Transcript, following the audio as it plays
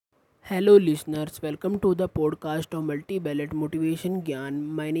Hello, listeners. Welcome to the podcast of Multi Ballot Motivation Gyan.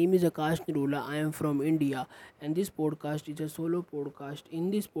 My name is Akash Nirula. I am from India, and this podcast is a solo podcast.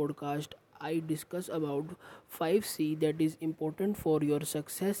 In this podcast, I discuss about 5C that is important for your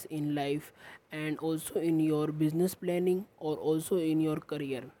success in life and also in your business planning or also in your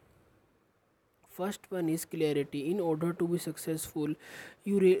career. First one is clarity. In order to be successful,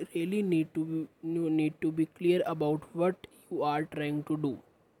 you really need to be clear about what you are trying to do.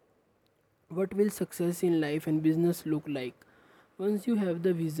 What will success in life and business look like? Once you have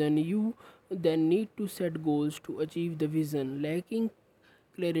the vision, you then need to set goals to achieve the vision. Lacking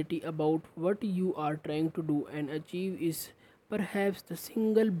clarity about what you are trying to do and achieve is perhaps the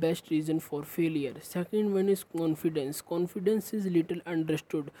single best reason for failure. Second one is confidence. Confidence is little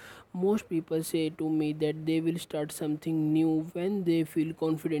understood. Most people say to me that they will start something new when they feel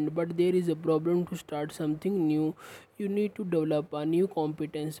confident, but there is a problem. To start something new, you need to develop a new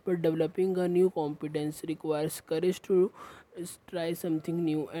competence, but developing a new competence requires courage to try something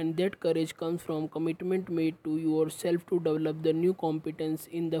new, and that courage comes from commitment made to yourself to develop the new competence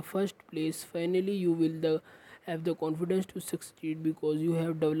in the first place. Finally, you will have the confidence to succeed because you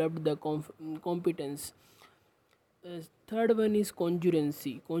have developed the competence. Third one is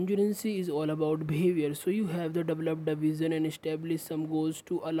congruency. Congruency is all about behavior. So you have the developed a vision and established some goals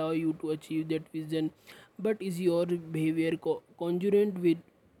to allow you to achieve that vision. But is your behavior congruent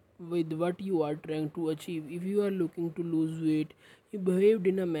with what you are trying to achieve? If you are looking to lose weight, you behaved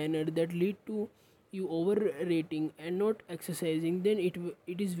in a manner that lead to you overrating and not exercising, then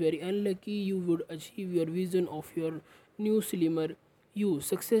it is very unlikely you would achieve your vision of your new slimmer you.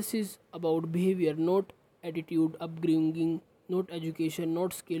 Success is about behavior, not attitude, upbringing, not education,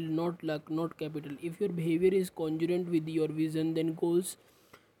 not skill, not luck, not capital. If your behavior is congruent with your vision, then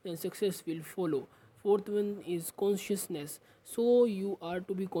success will follow. Fourth one is consciousness. So you are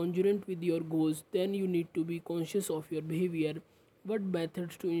to be congruent with your goals, then you need to be conscious of your behavior. What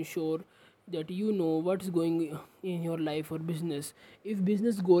methods to ensure that you know what's going in your life or business? If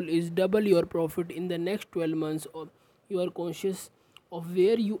business goal is double your profit in the next 12 months, or you are conscious of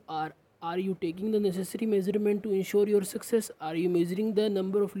where you are you taking the necessary measurement to ensure your success? Are you measuring the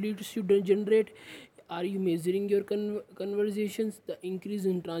number of leads you generate? Are you measuring your conversations, the increase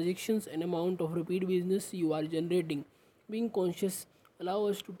in transactions and amount of repeat business you are generating? Being conscious allow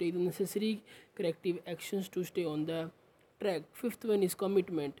us to take the necessary corrective actions to stay on the track. Fifth one is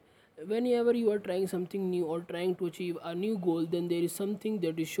commitment. Whenever you are trying something new or trying to achieve a new goal, then there is something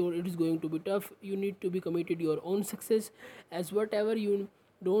that is sure it is going to be tough. You need to be committed to your own success, as whatever you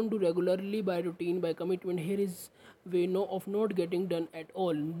don't do regularly by routine, by commitment, here is way no of not getting done at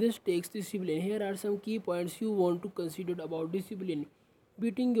all. This takes discipline. Here are some key points you want to consider about discipline.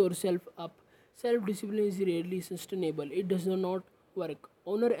 Beating yourself up. Self discipline is rarely sustainable. It does not work.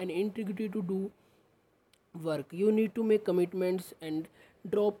 Honor and integrity to do work. You need to make commitments and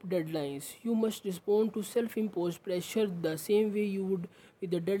drop deadlines. You must respond to self imposed pressure the same way you would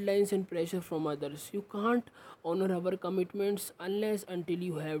with the deadlines and pressure from others. You can't honor our commitments unless until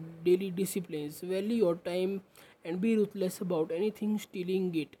you have daily disciplines. Value your time and be ruthless about anything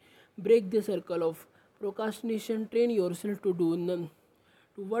stealing it. Break the circle of procrastination. Train yourself to do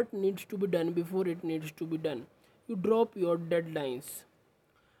to what needs to be done before it needs to be done. You drop your deadlines.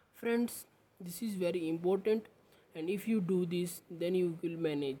 Friends, this is very important, and if you do this, then you will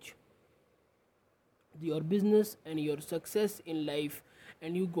manage your business and your success in life.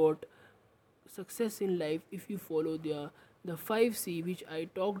 And you got success in life if you follow the 5C which I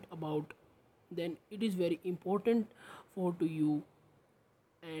talked about. Then it is very important for to you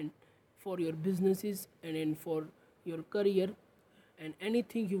and for your businesses and for your career and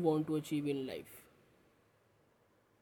anything you want to achieve in life.